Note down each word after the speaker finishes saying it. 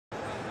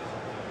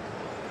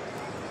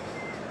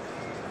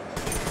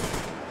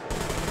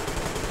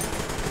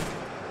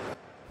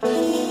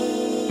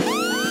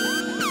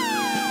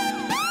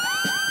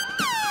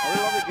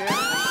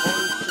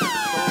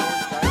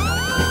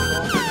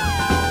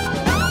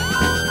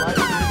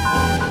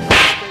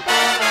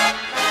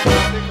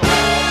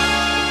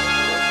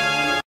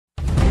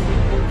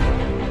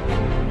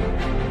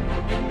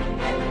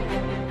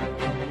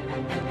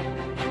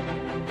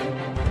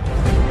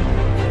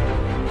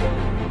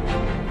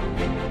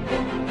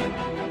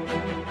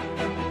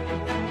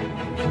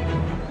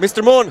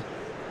Mr. Moon,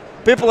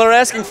 people are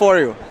asking for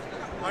you.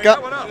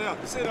 Come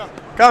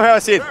have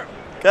a seat. Sure.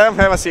 Come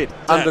have a seat.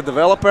 I'm the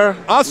developer.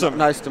 Awesome.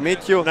 Nice to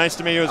meet you. Nice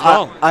to meet you as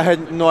well. I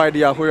had no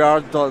idea who you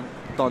are.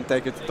 Don't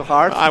take it to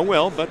heart. I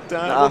will, but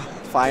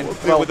fine. We'll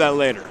deal with that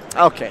later.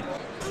 Okay.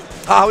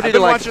 How did I've you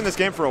been like watching this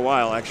game for a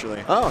while,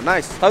 actually. Oh,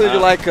 nice. How did you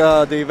like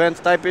the event,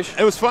 type-ish?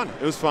 It was fun.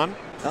 It was fun.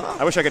 Oh.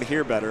 I wish I could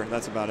hear better.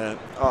 That's about it.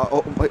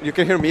 But you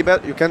can hear me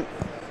better? You can?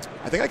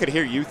 I think I could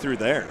hear you through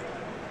there.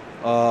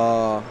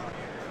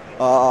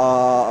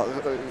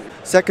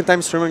 Second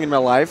time streaming in my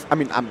life. I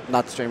mean, I'm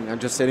not streaming. I'm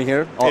just sitting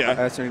here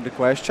answering the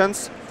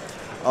questions.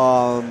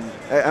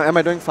 Am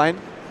I doing fine?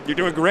 You're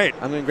doing great.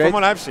 I'm doing great. From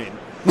what I've seen.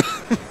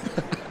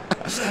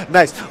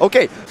 Nice.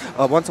 Okay.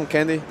 Want some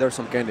candy? There's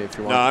some candy if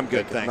you want. No, I'm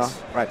good. Thanks. No?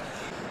 Right.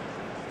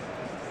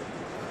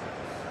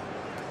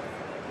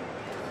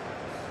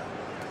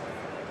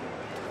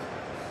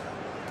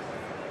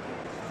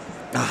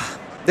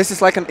 This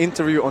is like an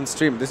interview on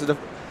stream. This is the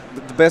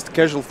best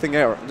casual thing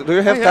ever. Do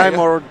you have time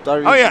or are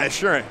you? Oh yeah,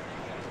 sure.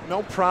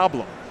 No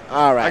problem.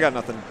 All right. I got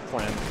nothing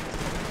planned.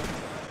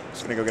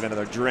 Just gonna go get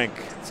another drink.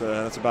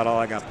 So that's about all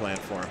I got planned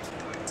for.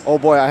 Oh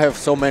boy, I have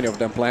so many of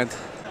them planned.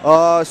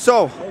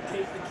 So,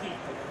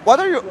 what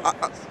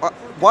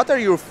are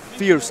your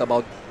fears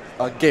about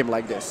a game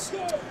like this?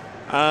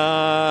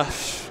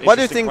 What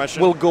do you think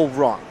will go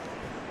wrong?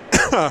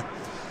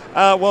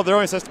 Well, there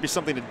always has to be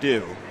something to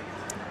do.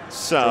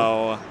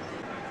 So,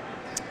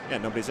 yeah,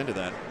 nobody's into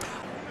that.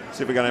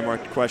 See if we got any more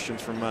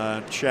questions from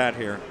chat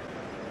here.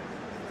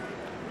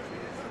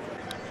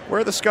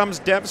 Where are the Scum's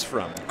devs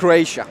from?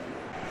 Croatia.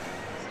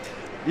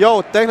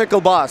 Yo,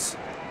 technical boss.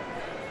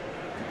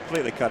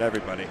 Completely cut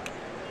everybody.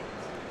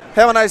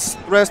 Have a nice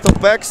rest of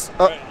packs.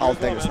 I'll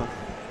take this one.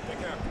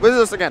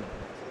 Visit us again.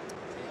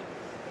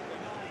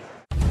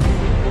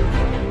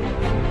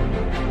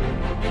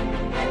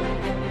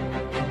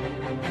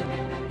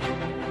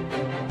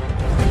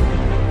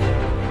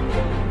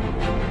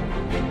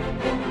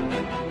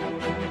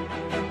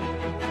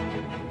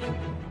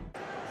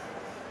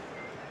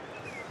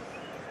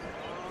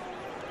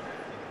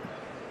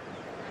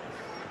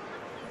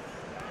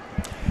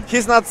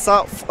 He's not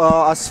so,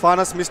 as fun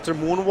as Mr.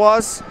 Moon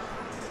was.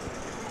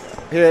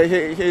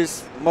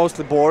 He's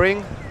mostly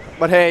boring,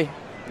 but hey,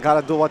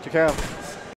 gotta do what you can.